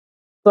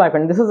So, my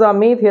friend, this is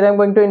Amit. Here I'm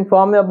going to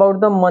inform you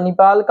about the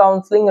Manipal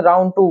Counseling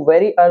Round 2.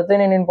 Very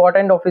urgent and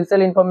important official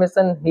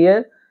information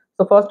here.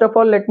 So, first of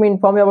all, let me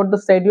inform you about the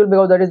schedule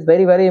because that is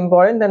very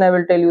important. Then I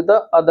will tell you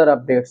the other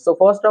updates. So,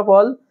 first of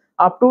all,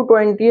 up to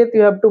 20th,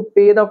 you have to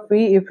pay the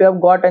fee if you have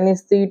got any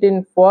seat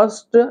in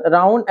first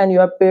round and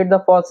you have paid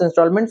the first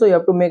installment. So, you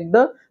have to make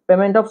the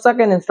payment of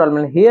second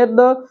installment. Here,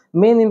 the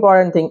main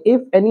important thing,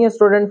 if any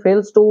student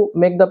fails to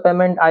make the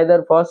payment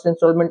either first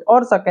installment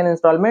or second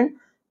installment,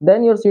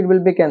 then your seat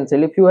will be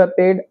cancelled. If you have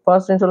paid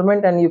first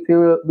installment and if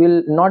you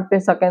will not pay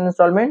second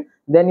installment,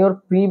 then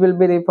your fee will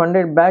be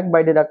refunded back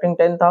by deducting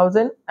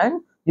 10,000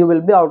 and you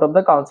will be out of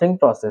the counseling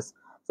process.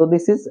 So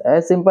this is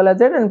as simple as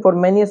it, and for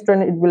many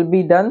students it will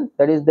be done,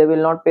 that is they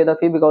will not pay the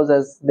fee because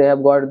as they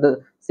have got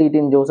the seat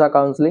in Josa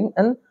counseling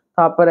and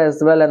Thapar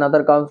as well, and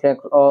other counseling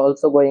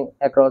also going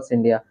across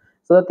India.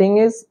 So the thing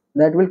is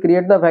that will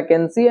create the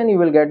vacancy and you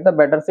will get the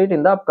better seat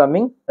in the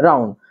upcoming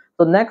round.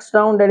 So next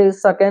round, that is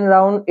second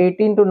round,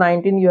 18 to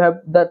 19, you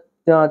have the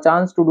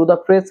chance to do the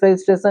fresh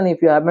registration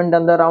if you haven't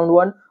done the round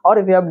one, or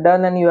if you have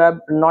done and you have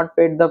not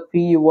paid the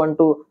fee, you want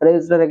to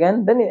register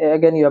again, then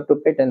again you have to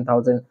pay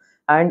 10,000.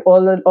 And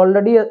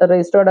already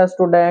registered as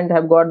student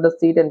have got the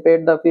seat and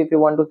paid the fee. If you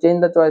want to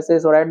change the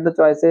choices or add the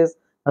choices,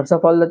 first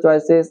of all the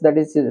choices, that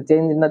is change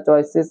in the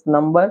choices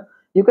number,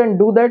 you can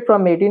do that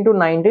from 18 to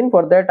 19.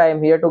 For that I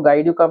am here to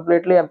guide you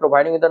completely. I'm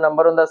providing you the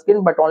number on the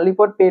screen, but only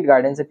for paid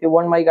guidance. If you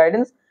want my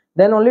guidance,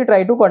 then only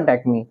try to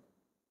contact me.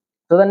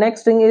 So the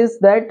next thing is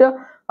that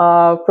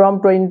from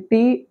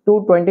 20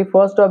 to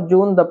 21st of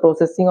June, the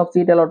processing of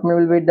seat allotment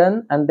will be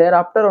done, and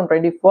thereafter on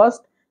 21st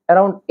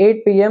around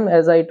 8 p.m.,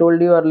 as I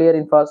told you earlier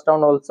in first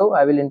round also,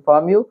 I will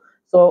inform you.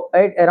 So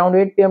at around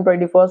 8 p.m.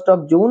 21st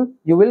of June,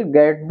 you will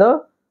get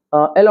the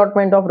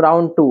allotment of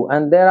round 2,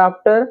 and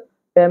thereafter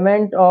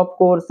payment of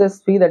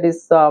courses fee, that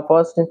is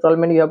first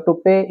installment you have to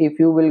pay if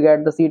you will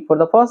get the seat for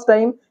the first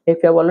time. If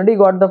you have already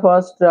got the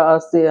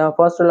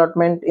first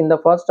allotment in the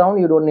first round,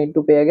 you don't need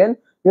to pay again.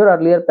 Your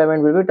earlier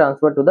payment will be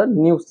transferred to the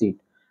new seat,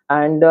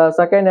 and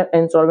second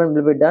installment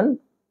will be done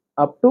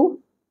up to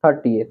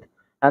 30th,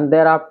 and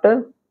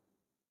thereafter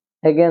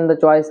again the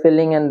choice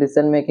filling and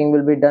decision making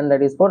will be done,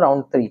 that is for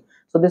round 3.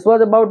 So this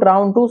was about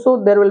round 2.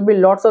 So there will be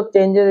lots of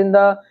changes in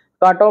the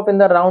cutoff in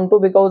the round 2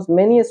 because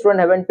many students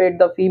haven't paid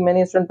the fee.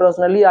 Many students,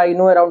 personally I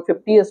know around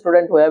 50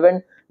 students who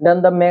haven't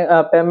done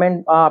the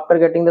payment after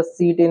getting the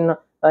seat in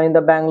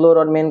the Bangalore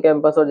or main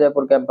campus or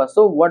Jaipur campus.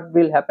 So what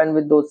will happen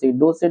with those seats?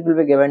 Those seats will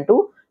be given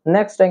to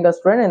next rank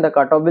student, and the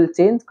cutoff will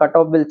change.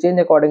 Cutoff will change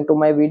according to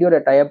my video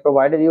that I have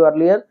provided you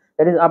earlier,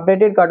 that is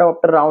updated cutoff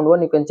after round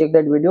 1. You can check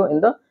that video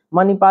in the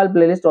Manipal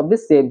playlist of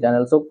this same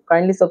channel. So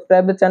kindly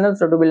subscribe the channel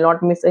so you will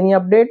not miss any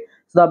update.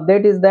 So the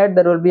update is that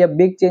there will be a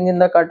big change in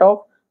the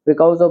cutoff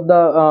because of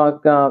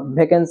the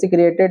vacancy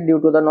created due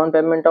to the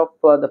non-payment of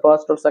the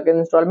first or second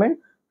installment.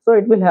 So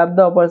it will have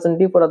the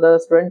opportunity for other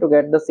student to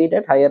get the seat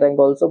at higher rank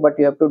also, but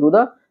you have to do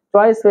the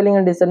choice filling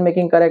and decision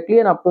making correctly,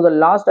 and up to the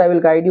last I will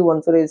guide you.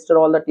 Once you register,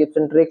 all the tips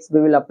and tricks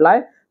we will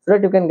apply so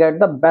that you can get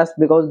the best,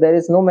 because there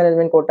is no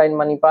management quota in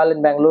Manipal,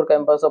 in Bangalore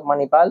campus of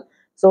Manipal.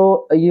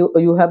 So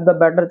you have the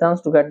better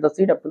chance to get the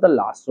seat up to the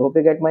last. So hope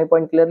you get my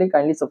point clearly.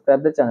 Kindly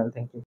subscribe the channel. Thank you.